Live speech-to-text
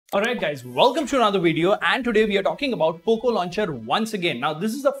Alright guys, welcome to another video, and today we are talking about Poco Launcher once again. Now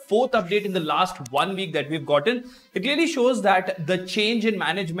this is the fourth update in the last 1 week that we've gotten. It clearly shows that the change in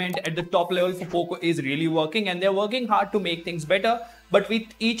management at the top level for Poco is really working, and they're working hard to make things better. But with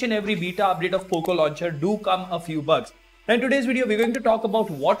each and every beta update of Poco Launcher do come a few bugs. Now in today's video, we're going to talk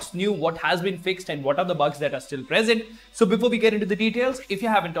about what's new, what has been fixed, and what are the bugs that are still present. So before we get into the details, if you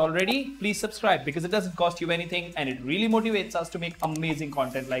haven't already, please subscribe because it doesn't cost you anything and it really motivates us to make amazing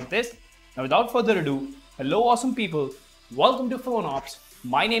content like this. Now without further ado, hello awesome people, welcome to PhoneOps.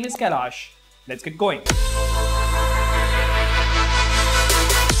 My name is Kailash. Let's get going.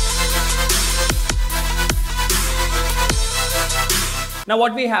 Now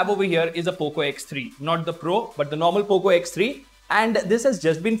what we have over here is a Poco X3, not the Pro, but the normal Poco X3. And this has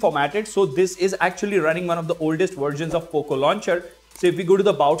just been formatted. So this is actually running one of the oldest versions of Poco Launcher. So if we go to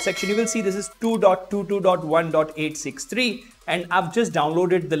the about section, you will see this is 2.22.1.863. And I've just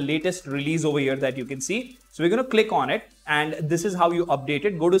downloaded the latest release over here that you can see. So we're going to click on it. And this is how you update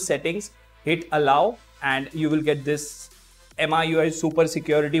it. Go to settings, hit allow, and you will get this MIUI super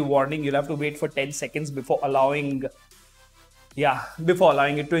security warning. You'll have to wait for 10 seconds before allowing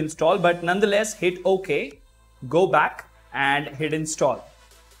it to install, but nonetheless hit OK, go back and hit install.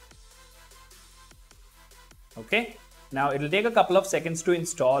 Okay, now it will take a couple of seconds to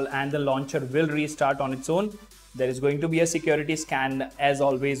install and the launcher will restart on its own. There is going to be a security scan as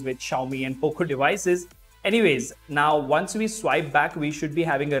always with Xiaomi and Poco devices. Anyways, now once we swipe back, we should be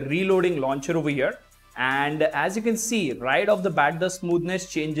having a reloading launcher over here. And as you can see, right off the bat, the smoothness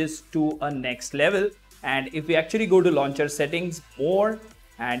changes to a next level. And if we actually go to launcher settings, more,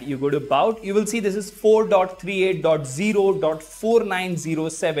 and you go to about, you will see this is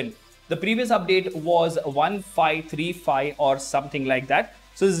 4.38.0.4907. The previous update was 1535 or something like that.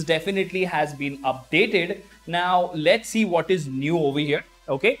 So this definitely has been updated. Now let's see what is new over here.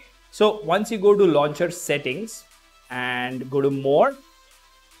 Okay. So once you go to launcher settings and go to more,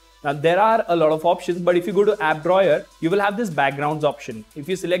 now there are a lot of options, but if you go to app drawer, you will have this backgrounds option. If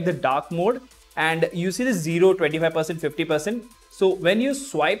you select the dark mode, and you see the 0, 25%, 50%. So when you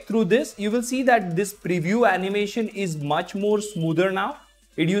swipe through this, you will see that this preview animation is much more smoother now.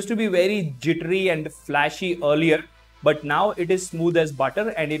 It used to be very jittery and flashy earlier, but now it is smooth as butter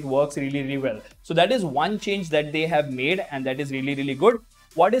and it works really, really well. So that is one change that they have made, and that is really, really good.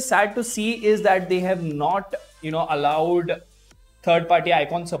 What is sad to see is that they have not, allowed third-party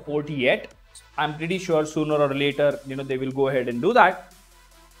icon support yet. I'm pretty sure sooner or later, they will go ahead and do that.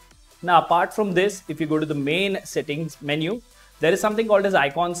 Now, apart from this, if you go to the main settings menu, there is something called as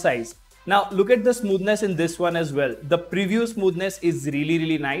icon size. Now, look at the smoothness in this one as well. The preview smoothness is really,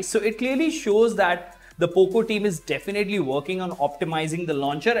 really nice. So it clearly shows that the Poco team is definitely working on optimizing the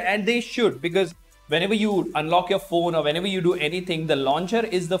launcher, and they should, because whenever you unlock your phone or whenever you do anything, the launcher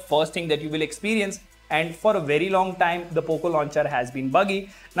is the first thing that you will experience. And for a very long time, the Poco Launcher has been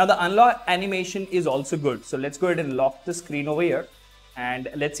buggy. Now, the unlock animation is also good. So let's go ahead and lock the screen over here. And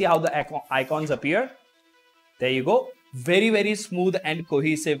let's see how the icons appear. There you go. Very, very smooth and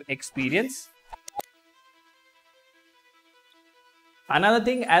cohesive experience. Another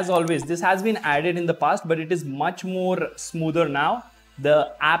thing, as always, this has been added in the past, but it is much more smoother now.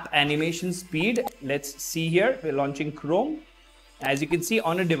 The app animation speed. Let's see here. We're launching Chrome. As you can see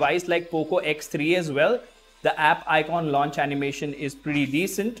on a device like Poco X3 as well, the app icon launch animation is pretty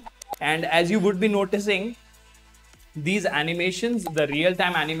decent. And as you would be noticing, these animations, the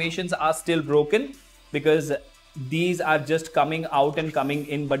real-time animations, are still broken because these are just coming out and coming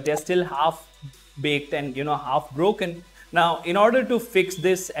in, but they're still half baked and half broken. Now, in order to fix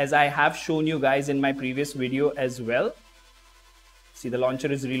this, as I have shown you guys in my previous video as well, see the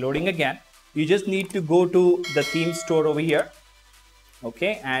launcher is reloading again. You just need to go to the theme store over here.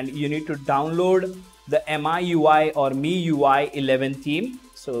 Okay, and you need to download the MIUI or MIUI 11 theme.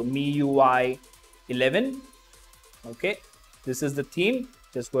 So MIUI 11. Okay, this is the theme.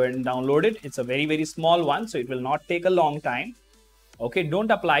 Just go ahead and download it. It's a very, very small one, so it will not take a long time. Okay, don't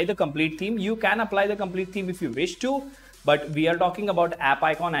apply the complete theme. You can apply the complete theme if you wish to, but we are talking about app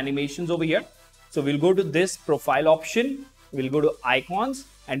icon animations over here. So we'll go to this profile option. We'll go to icons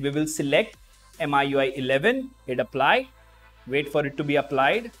and we will select MIUI 11, hit apply, wait for it to be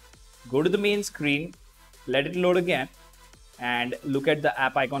applied, go to the main screen, let it load again, and look at the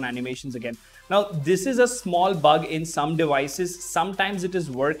app icon animations again. Now, this is a small bug in some devices. Sometimes it is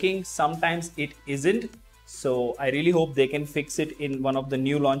working, sometimes it isn't. So I really hope they can fix it in one of the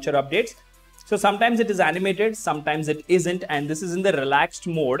new launcher updates. So sometimes it is animated, sometimes it isn't, and this is in the relaxed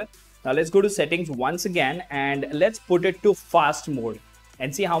mode. Now let's go to settings once again and let's put it to fast mode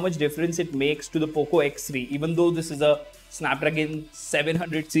and see how much difference it makes to the Poco X3. Even though this is a Snapdragon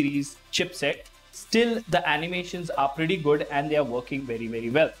 700 series chipset, still the animations are pretty good and they are working very, very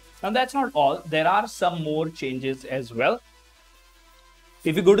well. Now that's not all. There are some more changes as well.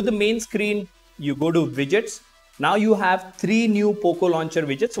 If you go to the main screen, you go to widgets. Now you have 3 new Poco Launcher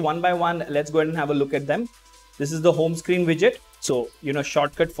widgets. One by one, let's go ahead and have a look at them. This is the home screen widget. So,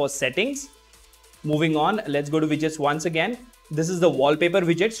 shortcut for settings. Moving on, let's go to widgets once again. This is the wallpaper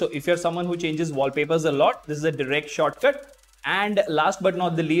widget. So if you're someone who changes wallpapers a lot, this is a direct shortcut. And last but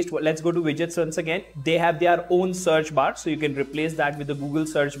not the least, let's go to widgets once again. They have their own search bar. So you can replace that with the Google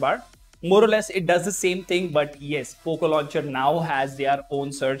search bar. More or less, it does the same thing, but yes, Poco Launcher now has their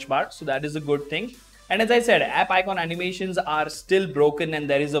own search bar. So that is a good thing. And as I said, app icon animations are still broken and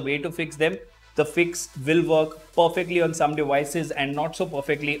there is a way to fix them. The fix will work perfectly on some devices and not so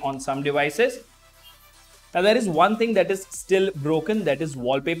perfectly on some devices. Now there is one thing that is still broken, that is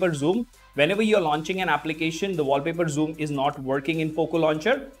Wallpaper Zoom. Whenever you're launching an application, the Wallpaper Zoom is not working in Poco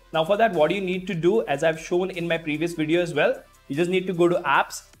Launcher. Now for that, what do you need to do? As I've shown in my previous video as well, you just need to go to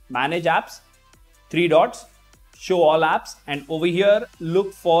apps, manage apps, 3 dots, show all apps, and over here,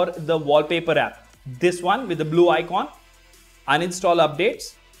 look for the wallpaper app. This one with the blue icon, uninstall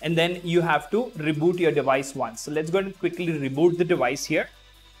updates, and then you have to reboot your device once. So let's go ahead and quickly reboot the device here.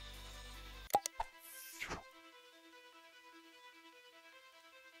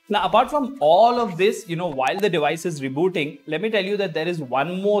 Now, apart from all of this, while the device is rebooting, let me tell you that there is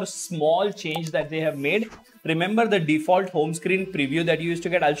one more small change that they have made. Remember the default home screen preview that you used to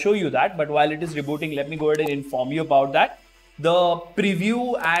get? I'll show you that. But while it is rebooting, let me go ahead and inform you about that. The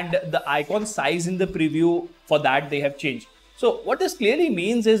preview and the icon size in the preview, for that they have changed. So what this clearly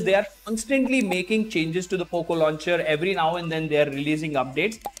means is they are constantly making changes to the Poco Launcher. Every now and then they are releasing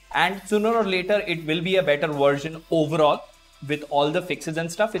updates, and sooner or later it will be a better version overall. With all the fixes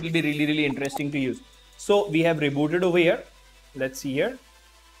and stuff, it will be really, really interesting to use. So we have rebooted over here. Let's see here.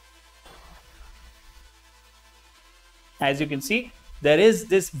 As you can see, there is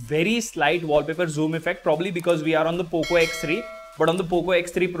this very slight wallpaper zoom effect, probably because we are on the Poco X3. But on the Poco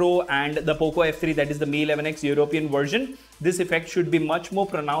X3 Pro and the Poco F3, that is the Mi 11X European version, this effect should be much more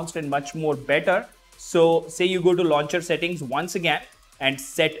pronounced and much more better. So say you go to launcher settings once again and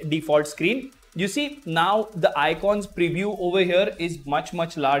set default screen. You see now the icons preview over here is much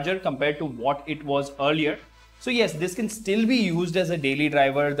larger compared to what it was earlier. So yes, this can still be used as a daily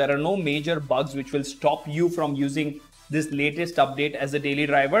driver. There are no major bugs which will stop you from using this latest update as a daily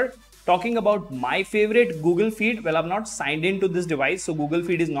driver. Talking about my favorite Google feed, well, I'm not signed into this device, so Google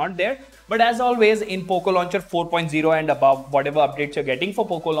feed is not there. But as always in Poco Launcher 4.0 and above, whatever updates you're getting for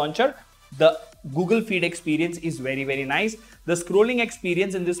Poco Launcher, the Google feed experience is very, very nice. The scrolling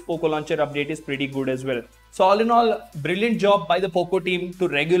experience in this Poco Launcher update is pretty good as well. So all in all, brilliant job by the Poco team to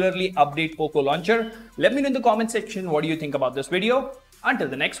regularly update Poco Launcher. Let me know in the comment section what do you think about this video. Until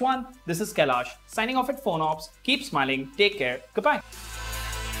the next one, this is Kailash signing off at PhoneOps. Keep smiling, take care, goodbye.